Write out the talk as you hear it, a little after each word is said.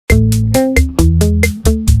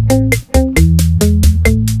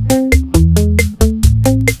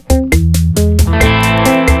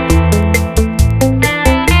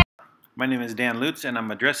Lutz, and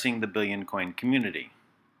I'm addressing the Billion Coin community.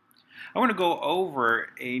 I want to go over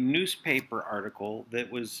a newspaper article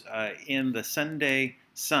that was in the Sunday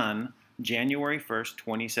Sun, January 1st,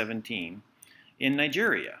 2017, in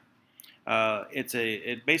Nigeria.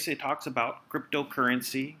 It basically talks about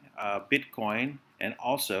cryptocurrency, Bitcoin, and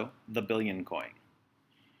also the Billion Coin.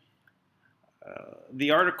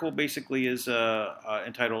 The article basically is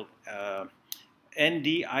entitled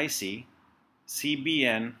NDIC,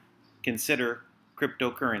 CBN, Consider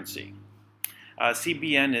Cryptocurrency.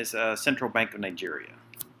 CBN is Central Bank of Nigeria.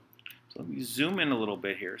 So let me zoom in a little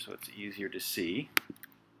bit here so it's easier to see.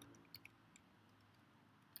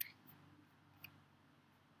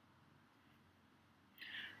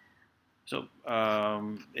 So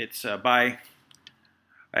it's by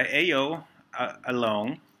AO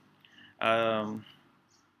alone.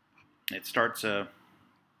 It starts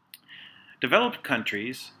developed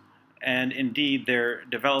countries, and indeed their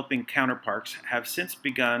developing counterparts, have since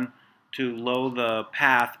begun to low the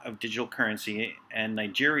path of digital currency, and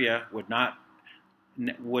Nigeria would not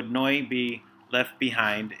be left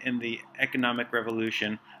behind in the economic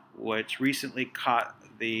revolution which recently caught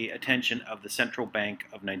the attention of the Central Bank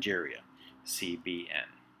of Nigeria, CBN.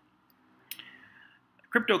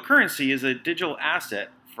 Cryptocurrency is a digital asset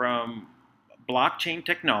from blockchain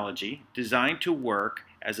technology designed to work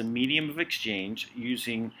as a medium of exchange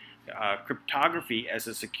using cryptography as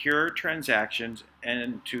a secure transactions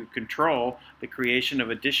and to control the creation of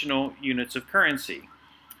additional units of currency.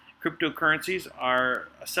 Cryptocurrencies are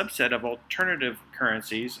a subset of alternative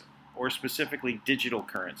currencies, or specifically digital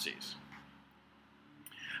currencies.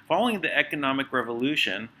 Following the economic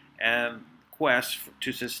revolution and quest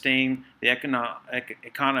to sustain the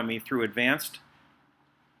economy through advanced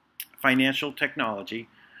financial technology,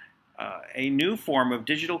 a new form of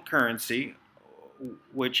digital currency,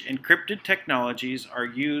 which encrypted technologies are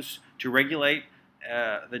used to regulate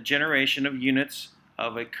the generation of units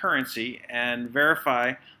of a currency and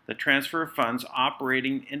verify the transfer of funds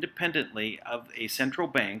operating independently of a central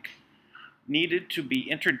bank, needed to be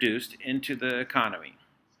introduced into the economy.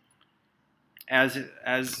 As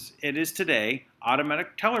it is today,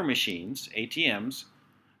 automatic teller machines, ATMs,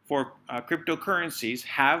 for cryptocurrencies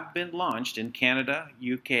have been launched in Canada,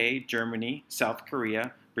 UK, Germany, South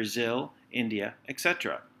Korea, Brazil, India,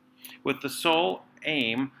 etc., with the sole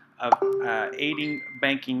aim of aiding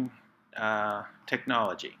banking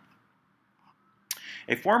technology.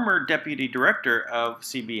 A former deputy director of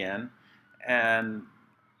CBN and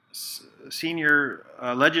senior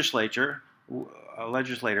legislator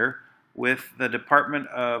with the Department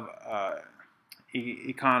of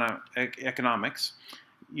Economics,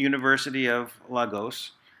 University of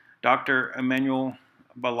Lagos, Dr. Emmanuel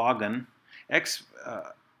Balogun,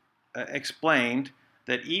 explained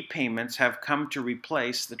that e-payments have come to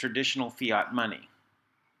replace the traditional fiat money.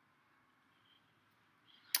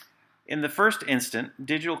 In the first instant,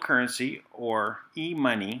 digital currency, or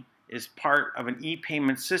e-money, is part of an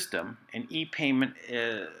e-payment system, and e-payment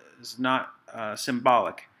is not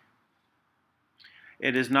symbolic.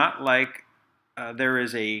 It is not like there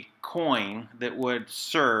is a coin that would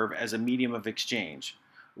serve as a medium of exchange.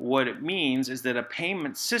 What it means is that a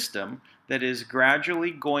payment system that is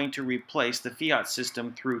gradually going to replace the fiat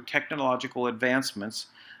system through technological advancements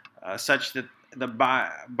such that the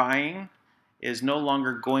buying is no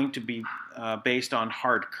longer going to be based on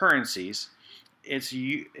hard currencies. It's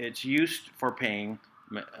used for paying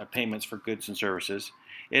payments for goods and services.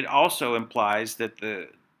 It also implies that the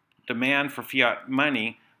demand for fiat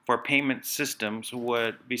money for payment systems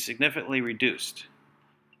would be significantly reduced.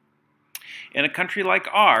 In a country like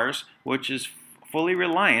ours, which is fully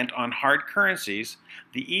reliant on hard currencies,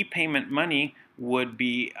 the e-payment money would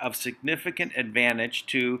be of significant advantage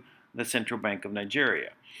to the Central Bank of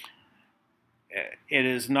Nigeria. It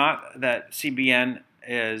is not that CBN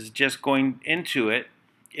is just going into it,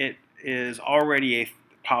 it is already a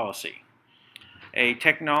policy. A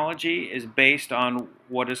technology is based on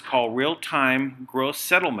what is called real-time gross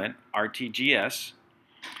settlement, RTGS.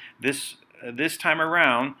 This time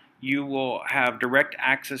around, you will have direct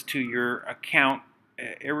access to your account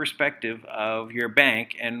irrespective of your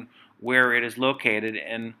bank and where it is located,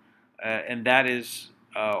 and that is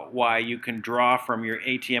why you can draw from your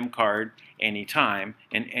ATM card anytime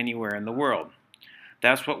and anywhere in the world.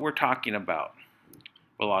 That's what we're talking about,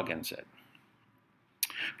 Balogun said.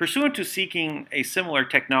 Pursuant to seeking a similar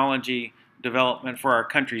technology development for our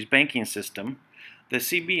country's banking system, the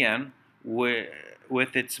CBN,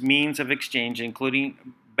 with its means of exchange,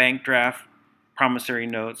 including bank draft, promissory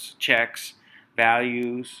notes, checks,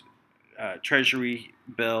 values, treasury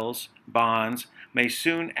bills, bonds, may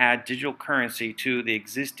soon add digital currency to the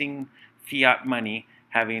existing fiat money,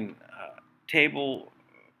 having tabled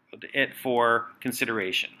it for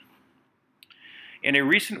consideration. In a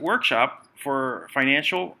recent workshop for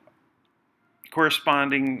financial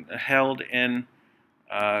corresponding held in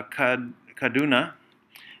Kaduna,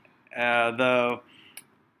 the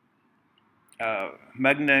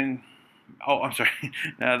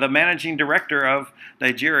the managing director of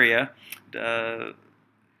Nigeria,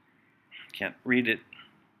 can't read it,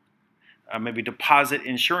 maybe Deposit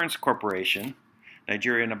Insurance Corporation,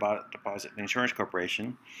 Nigerian Deposit Insurance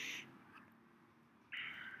Corporation,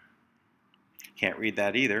 can't read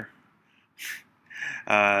that either,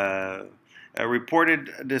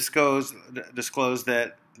 disclosed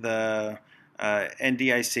that the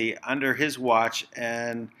NDIC, under his watch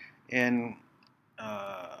and in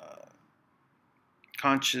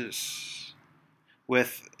conscious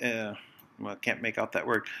with, well, can't make out that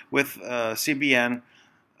word, with CBN,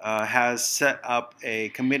 has set up a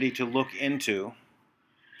committee to look into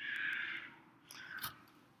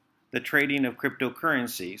the trading of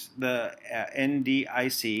cryptocurrencies. The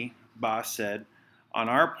NDIC boss said, on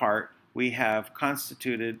our part, we have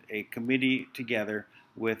constituted a committee together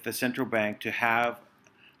with the central bank to have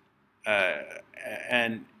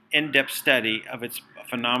an in-depth study of its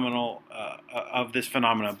this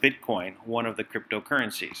phenomenon, Bitcoin, one of the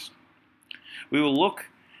cryptocurrencies. We will look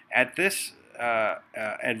at this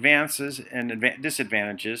advances and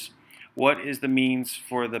disadvantages, what is the means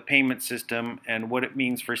for the payment system, and what it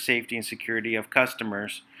means for safety and security of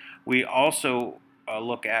customers. We also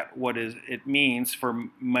look at what it means for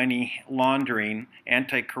money laundering,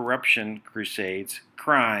 anti-corruption crusades,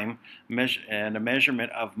 crime, and a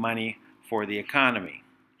measurement of money for the economy.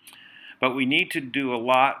 But we need to do a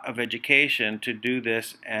lot of education to do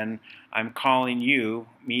this, and I'm calling you,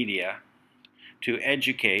 media, to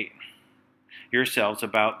educate yourselves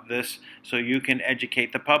about this so you can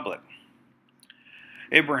educate the public.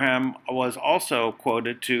 Abraham was also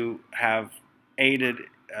quoted to have added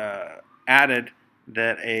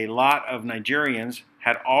that a lot of Nigerians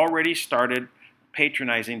had already started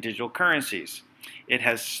patronizing digital currencies. It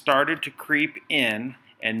has started to creep in,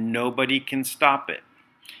 and nobody can stop it.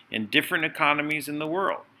 In different economies in the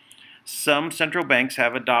world, some central banks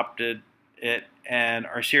have adopted it and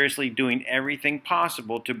are seriously doing everything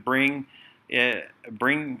possible to bring in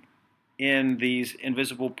these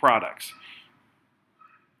invisible products.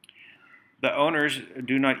 The owners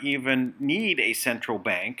do not even need a central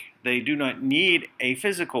bank. They do not need a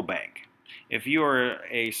physical bank. If you are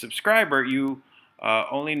a subscriber, you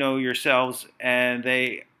only know yourselves, and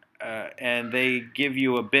they give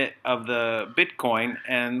you a bit of the Bitcoin,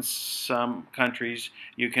 and some countries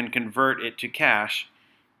you can convert it to cash.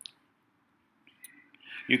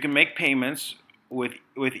 You can make payments with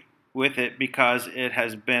it because it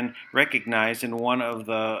has been recognized in one of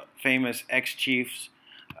the famous ex-chiefs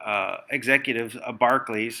executives of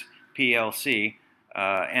Barclays PLC,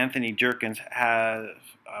 Anthony Jerkins, has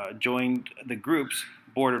joined the group's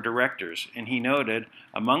board of directors, and he noted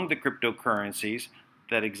among the cryptocurrencies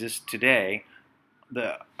that exist today,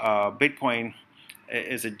 the Bitcoin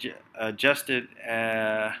is adjusted.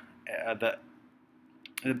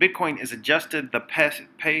 The Bitcoin is adjusted the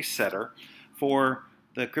pace setter for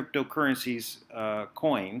the cryptocurrencies.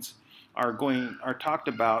 Coins are talked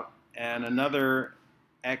about, and another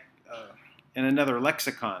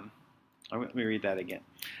lexicon. Let me read that again.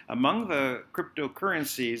 Among the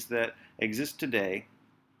cryptocurrencies that exist today,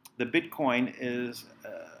 the Bitcoin is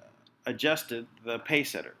adjusted the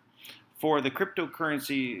pace setter. For the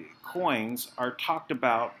cryptocurrency coins are talked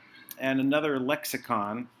about, and another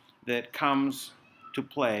lexicon that comes to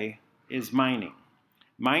play is mining.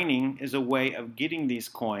 Mining is a way of getting these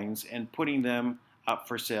coins and putting them up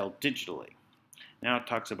for sale digitally. Now it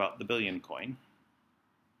talks about the Billion coin.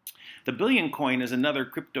 The Billion coin is another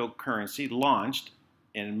cryptocurrency launched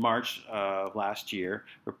in March of last year.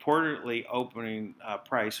 Reportedly, opening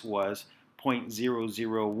price was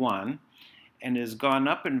 0.001 and has gone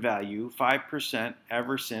up in value 5%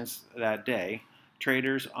 ever since that day.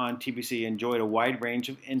 Traders on TBC enjoyed a wide range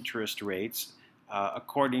of interest rates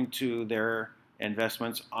according to their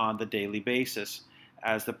investments on the daily basis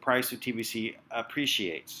as the price of TBC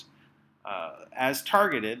appreciates. As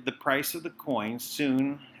targeted, the price of the coin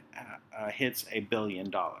soon hits $1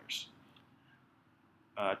 billion.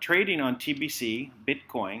 Trading on TBC,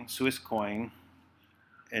 Bitcoin, Swiss coin,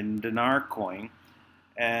 and dinar coin,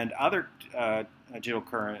 and other digital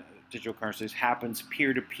currencies happens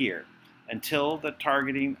peer-to-peer until the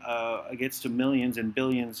targeting gets to millions and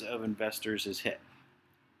billions of investors is hit.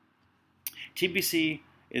 TBC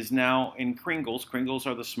is now in Kringles. Kringles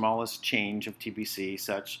are the smallest change of TBC,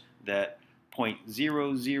 such that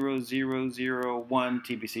 0.00001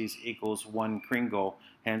 TBCs equals 1 kringle.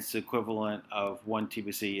 Hence, the equivalent of 1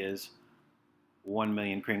 TBC is 1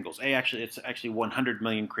 million kringles. It's actually 100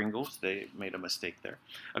 million kringles. They made a mistake there.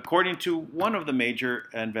 According to one of the major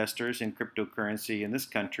investors in cryptocurrency in this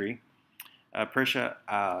country, Prisha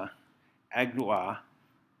Agua,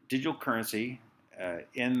 digital currency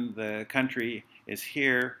in the country is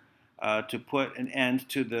here to put an end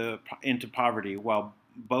to into poverty while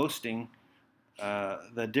boasting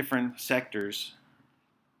the different sectors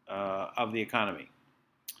of the economy.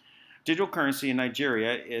 Digital currency in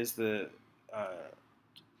Nigeria is the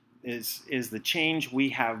change we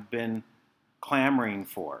have been clamoring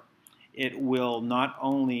for. It will not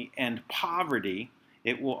only end poverty,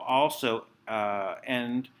 it will also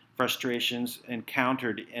end frustrations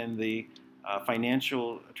encountered in the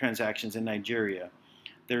financial transactions in Nigeria.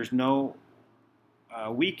 There's no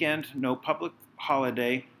weekend, no public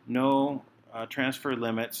holiday, no transfer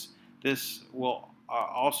limits. This will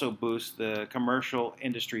also boost the commercial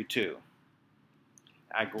industry too,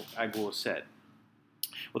 Agua said.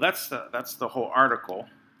 Well, that's the whole article.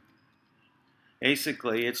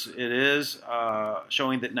 Basically, it is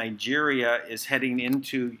showing that Nigeria is heading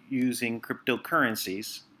into using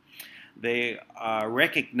cryptocurrencies. They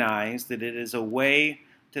recognize that it is a way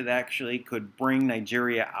that actually could bring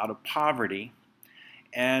Nigeria out of poverty.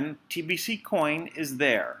 And TBC coin is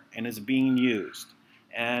there and is being used.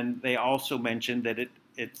 And they also mentioned that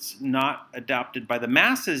it's not adopted by the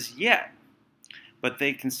masses yet, but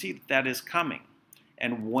they can see that is coming.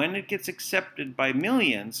 And when it gets accepted by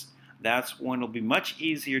millions, that's when it'll be much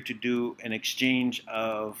easier to do an exchange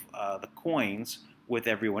of the coins with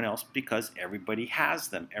everyone else because everybody has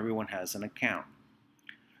them. Everyone has an account.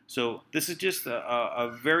 So this is just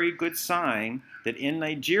a very good sign that in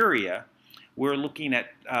Nigeria, we're looking at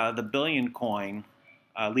the billion coin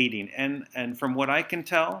leading. And from what I can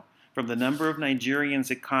tell, from the number of Nigerians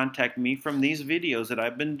that contact me from these videos that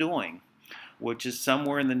I've been doing, which is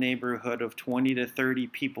somewhere in the neighborhood of 20 to 30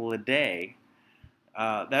 people a day,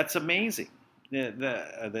 that's amazing.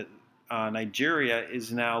 Nigeria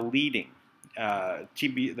is now leading the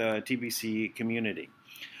TBC community.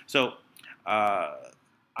 So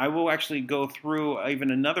I will actually go through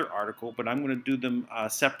even another article, but I'm going to do them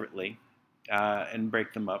separately and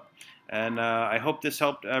break them up. And I hope this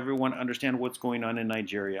helped everyone understand what's going on in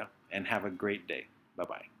Nigeria, and have a great day.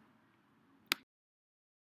 Bye-bye.